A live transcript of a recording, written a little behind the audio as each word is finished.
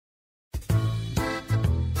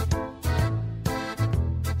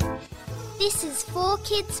This is For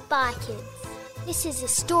Kids by Kids. This is a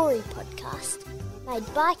story podcast made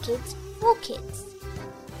by kids for kids.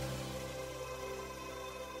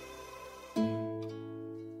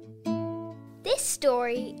 This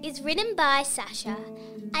story is written by Sasha,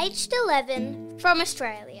 aged 11, from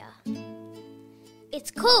Australia. It's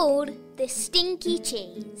called The Stinky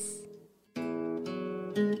Cheese.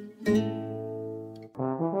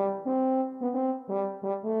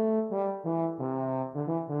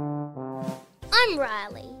 I'm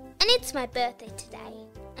Riley, and it's my birthday today,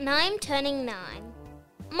 and I'm turning 9.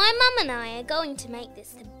 My mum and I are going to make this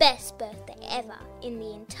the best birthday ever in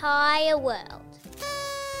the entire world.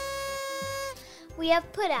 We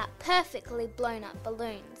have put out perfectly blown up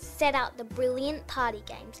balloons, set out the brilliant party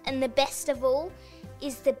games, and the best of all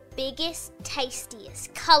is the biggest,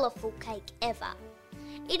 tastiest, colourful cake ever.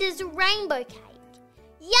 It is a rainbow cake.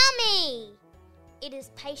 Yummy! It is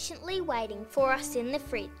patiently waiting for us in the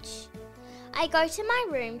fridge. I go to my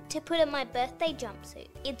room to put on my birthday jumpsuit.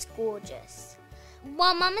 It's gorgeous.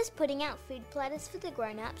 While Mum is putting out food platters for the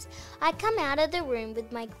grown-ups, I come out of the room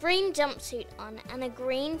with my green jumpsuit on and a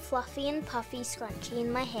green fluffy and puffy scrunchie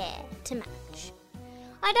in my hair to match.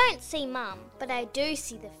 I don't see Mum, but I do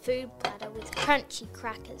see the food platter with crunchy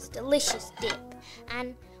crackers, delicious dip,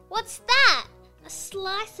 and what's that? A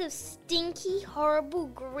slice of stinky, horrible,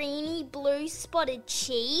 greeny, blue spotted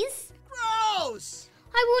cheese? Gross!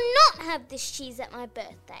 I will not have this cheese at my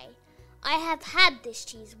birthday. I have had this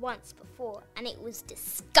cheese once before and it was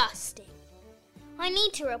disgusting. I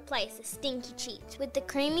need to replace the stinky cheese with the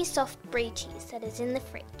creamy soft brie cheese that is in the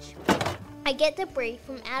fridge. I get the brie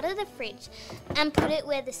from out of the fridge and put it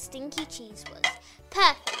where the stinky cheese was.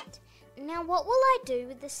 Perfect. Now what will I do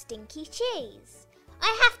with the stinky cheese?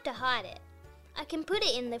 I have to hide it. I can put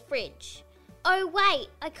it in the fridge. Oh wait,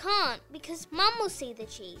 I can't because Mum will see the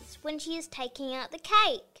cheese when she is taking out the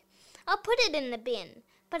cake. I'll put it in the bin,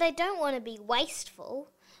 but I don't want to be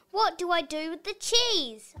wasteful. What do I do with the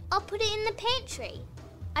cheese? I'll put it in the pantry.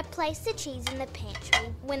 I place the cheese in the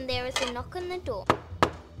pantry when there is a knock on the door.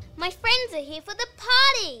 My friends are here for the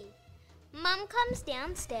party! Mum comes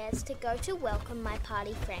downstairs to go to welcome my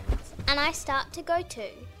party friends, and I start to go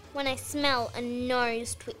too when I smell a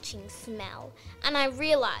nose-twitching smell, and I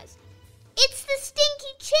realise it's the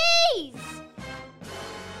stinky cheese!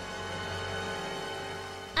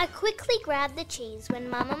 I quickly grab the cheese when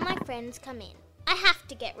Mum and my friends come in. I have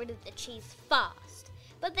to get rid of the cheese fast,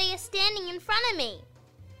 but they are standing in front of me.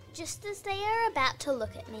 Just as they are about to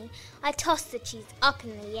look at me, I toss the cheese up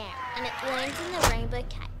in the air and it lands in the rainbow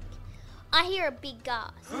cake. I hear a big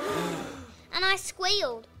gasp and I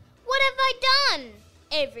squealed, "What have I done?"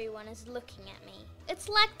 Everyone is looking at me. It's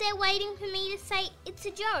like they're waiting for me to say it's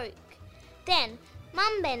a joke. Then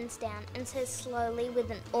Mum bends down and says slowly with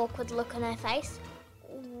an awkward look on her face,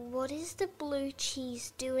 "What is the blue cheese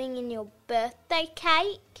doing in your birthday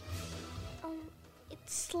cake?" It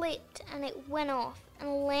slipped and it went off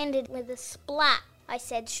and landed with a splat, I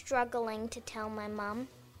said, struggling to tell my mum.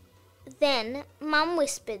 Then Mum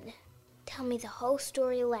whispered, "Tell me the whole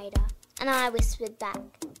story later." And I whispered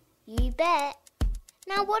back, "You bet."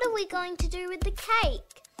 "Now what are we going to do with the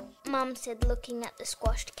cake?" Mum said, looking at the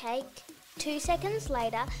squashed cake. 2 seconds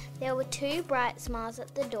later, there were 2 bright smiles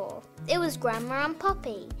at the door. It was Grandma and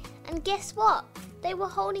Poppy. And guess what? They were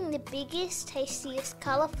holding the biggest, tastiest,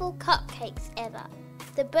 colourful cupcakes ever.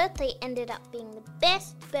 The birthday ended up being the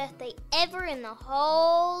best birthday ever in the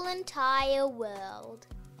whole entire world.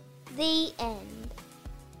 The end.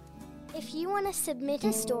 If you want to submit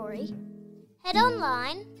a story, head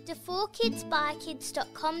online to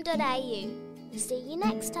 4kidsbykids.com.au. See you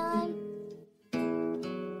next time.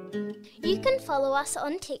 You can follow us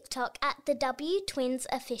on TikTok at the W Twins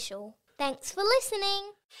Official. Thanks for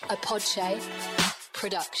listening. A Podshape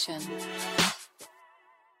production.